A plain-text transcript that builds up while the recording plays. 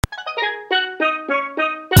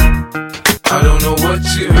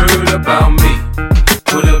about me.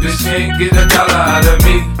 Put a bitch can't get $1 out of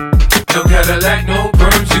me. No Cadillac, no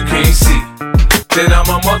perms you can't see. Then I'm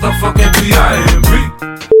a motherfucking P.I.M.P.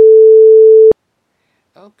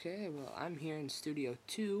 Okay, well, I'm here in Studio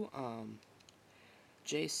 2.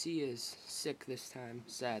 JC is sick this time,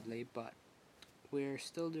 sadly, but we're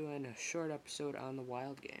still doing a short episode on the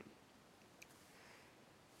Wild game.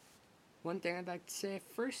 One thing I'd like to say,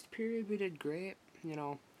 first period we did great.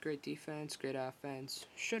 Great defense, great offense.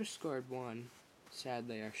 Should have scored one.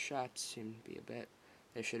 Sadly, our shots seem to be a bit...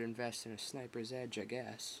 They should invest in a sniper's edge, I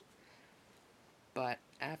guess. But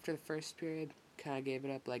after the first period, kind of gave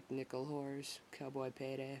it up like nickel whores, cowboy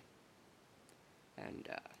payday. And,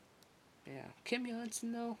 yeah. Kim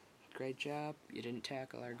Johnson, though, great job. You didn't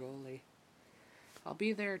tackle our goalie. I'll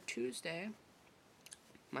be there Tuesday.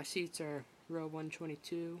 My seats are row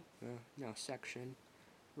 122. Section.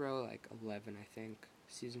 Row, 11, I think.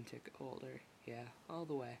 Season ticket holder. Yeah, all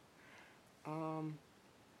the way.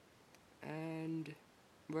 And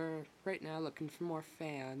we're right now looking for more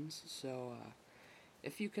fans, so,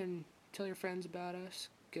 if you can tell your friends about us,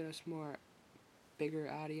 get us more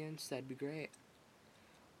bigger audience, that'd be great.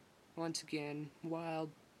 Once again, Wild,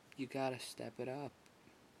 you gotta step it up.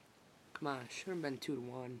 Come on, should have been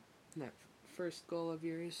 2-1. That first goal of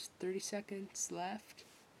yours, 30 seconds left.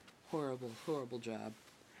 Horrible, horrible job.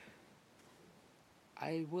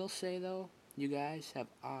 I will say though, you guys have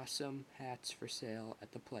awesome hats for sale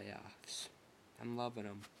at the playoffs. I'm loving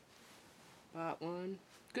them. Bought one.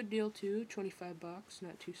 Good deal too, $25,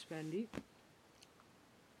 not too spendy.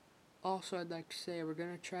 Also, I'd like to say we're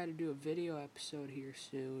going to try to do a video episode here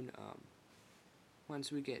soon,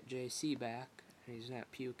 once we get JC back, and he's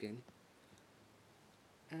not puking.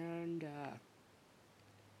 And,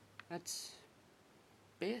 that's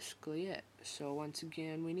basically it. So, once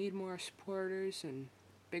again, we need more supporters and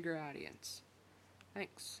bigger audience.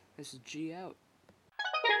 Thanks. This is G out.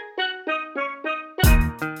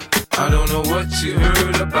 I don't know what you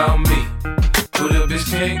heard about me. Put a bitch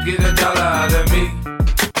can't get $1 out of me.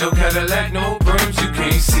 No Cadillac, no perms you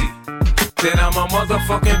can't see. Then I'm a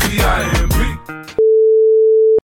motherfucking P.I.M.P.